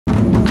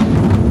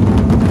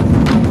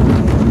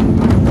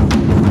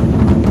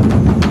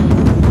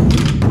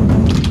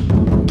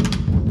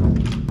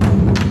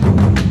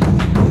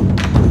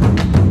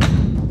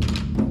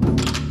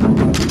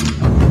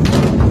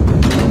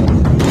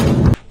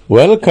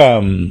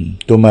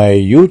Welcome to my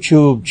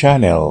YouTube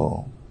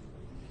channel,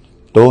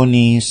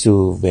 Tony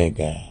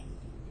Suvega,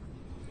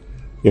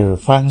 your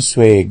Feng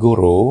Shui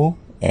guru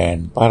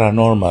and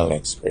paranormal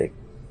expert.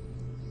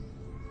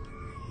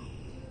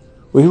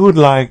 We would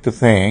like to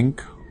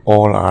thank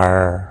all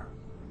our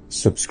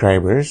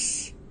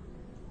subscribers,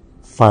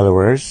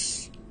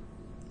 followers,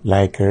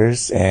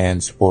 likers, and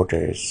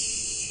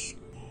supporters.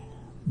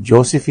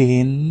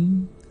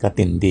 Josephine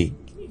Katindig,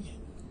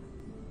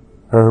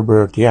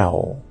 Herbert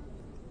Yao,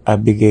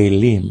 Abigail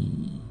Lim,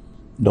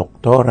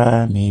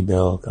 Doktora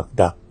Mabel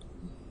Kakdak,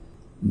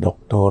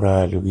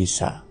 Doktora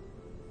Luisa,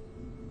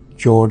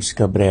 George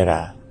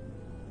Cabrera,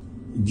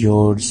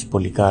 George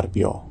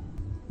Policarpio,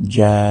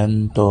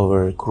 Jan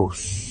Tover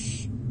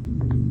Cruz,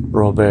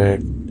 Robert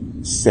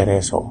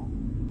Cerezo,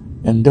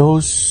 and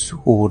those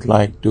who would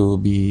like to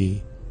be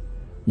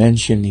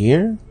mentioned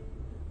here,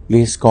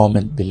 please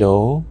comment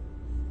below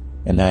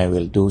and I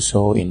will do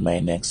so in my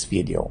next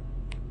video.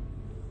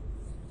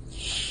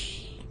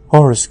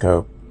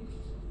 Horoscope: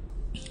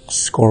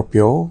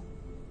 Scorpio,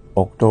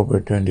 October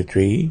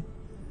 23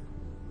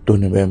 to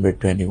November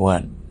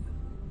 21.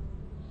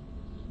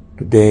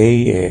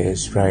 Today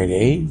is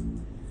Friday,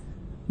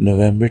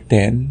 November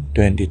 10,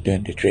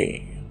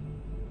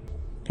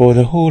 2023. For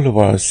the whole of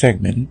our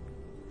segment,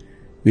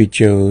 we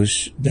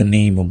chose the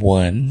name of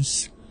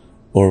Wands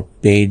or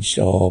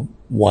Page of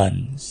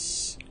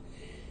Wands.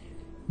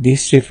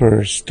 This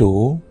refers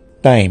to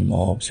time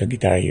of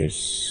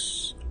Sagittarius,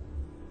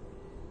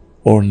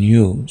 or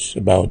news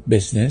about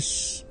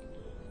business,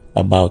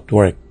 about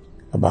work,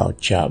 about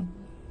job.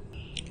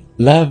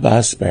 Love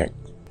aspect: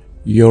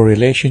 your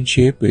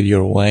relationship with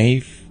your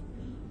wife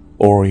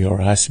or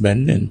your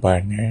husband and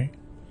partner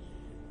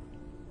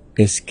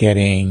is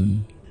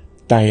getting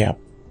tie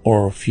up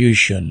or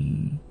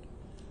fusion,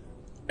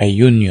 a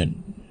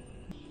union.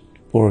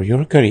 For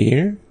your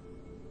career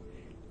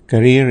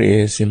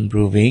is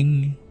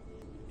improving,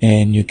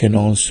 and you can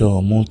also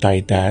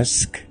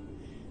multitask,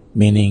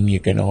 meaning you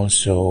can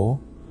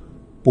also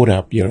put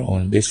up your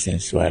own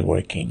business while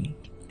working.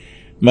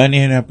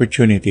 Money and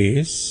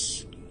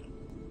opportunities: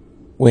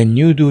 when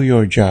you do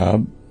your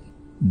job,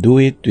 do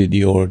it with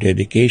your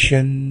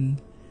dedication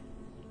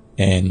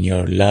and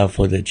your love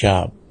for the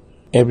job.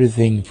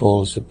 Everything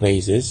falls to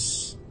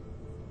places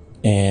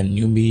and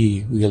you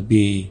will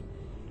be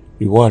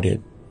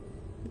rewarded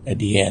at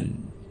the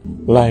end.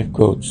 Life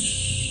quotes: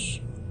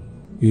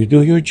 you do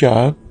your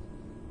job,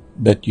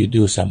 but you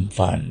do some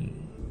fun.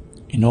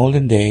 In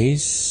olden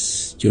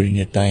days, during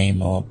the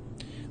time of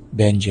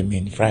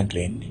Benjamin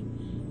Franklin,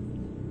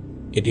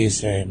 it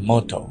is a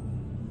motto.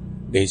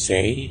 They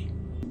say,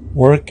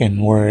 work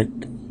and work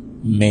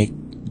make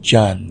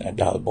John a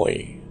dull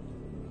boy.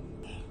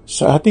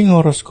 Sa ating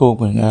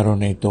horoscope ng araw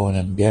na ito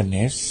ng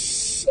Biyernes,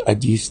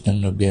 10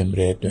 ng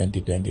Nobyembre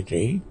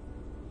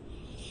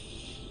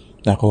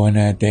 2023, nakuha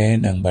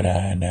natin ang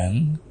barahan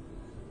ng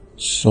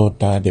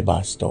Sota de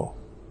Basto.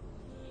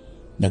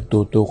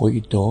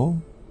 Nagtutukoy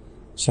ito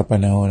sa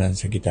panahon ng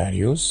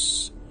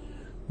Sagittarius,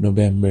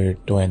 November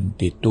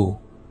 22 to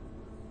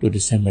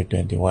December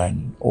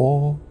 21,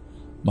 o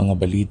mga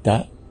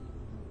balita,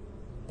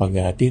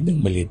 paghatid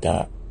ng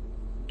balita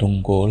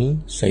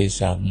tungkol sa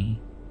isang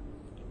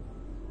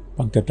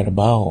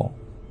pagtatrabaho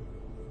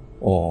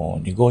o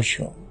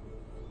negosyo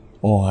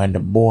o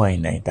hanap buhay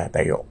na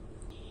itatayo.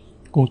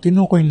 Kung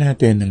tinukoy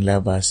natin ang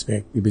love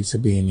aspect, ibig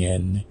sabihin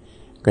yan,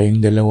 kayong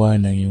dalawa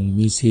ng yung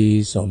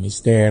misis o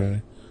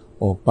mister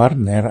o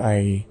partner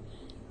ay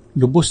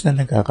lubos na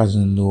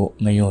nagkakasundo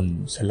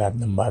ngayon sa lahat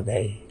ng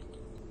bagay.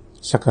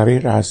 Sa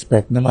career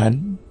aspect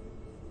naman,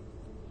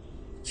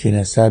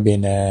 sinasabi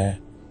na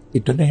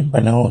ito na yung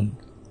panahon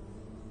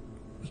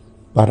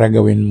para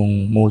gawin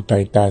mong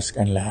multitask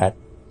ang lahat.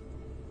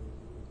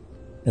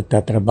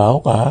 Nagtatrabaho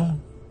ka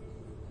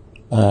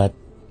at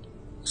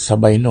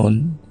sabay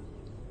nun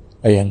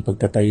ay ang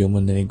pagtatayo mo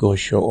ng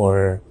negosyo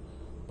or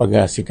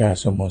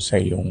pag-aasikaso mo sa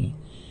iyong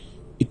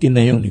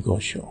itinayong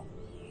negosyo.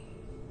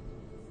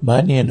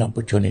 Money and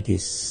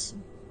opportunities: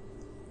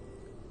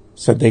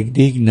 sa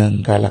daigdig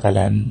ng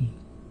kalakalan,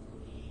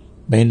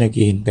 may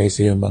naghihintay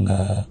sa iyo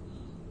mga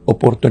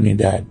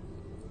oportunidad.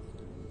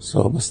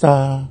 So,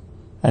 basta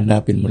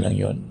hanapin mo lang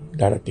yon,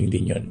 darating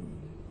din yon.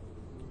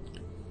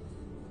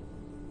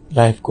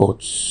 Life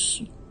quotes: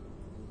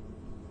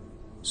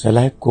 sa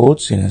life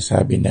quotes,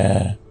 sinasabi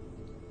na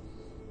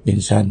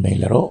minsan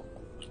may laro,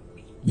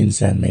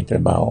 minsan may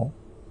trabaho.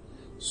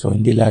 So,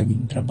 hindi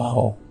laging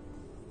trabaho.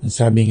 Ang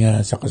sabi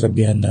nga sa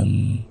kasabihan ng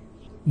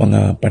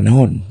mga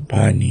panahon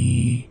pa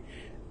ni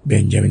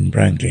Benjamin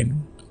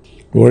Franklin,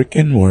 work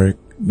and work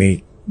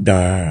make the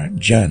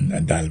John a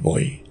dull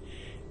boy.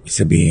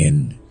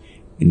 Sabihin,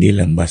 hindi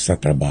lang basta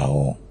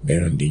trabaho,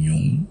 meron din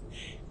yung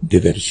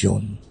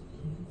diversyon.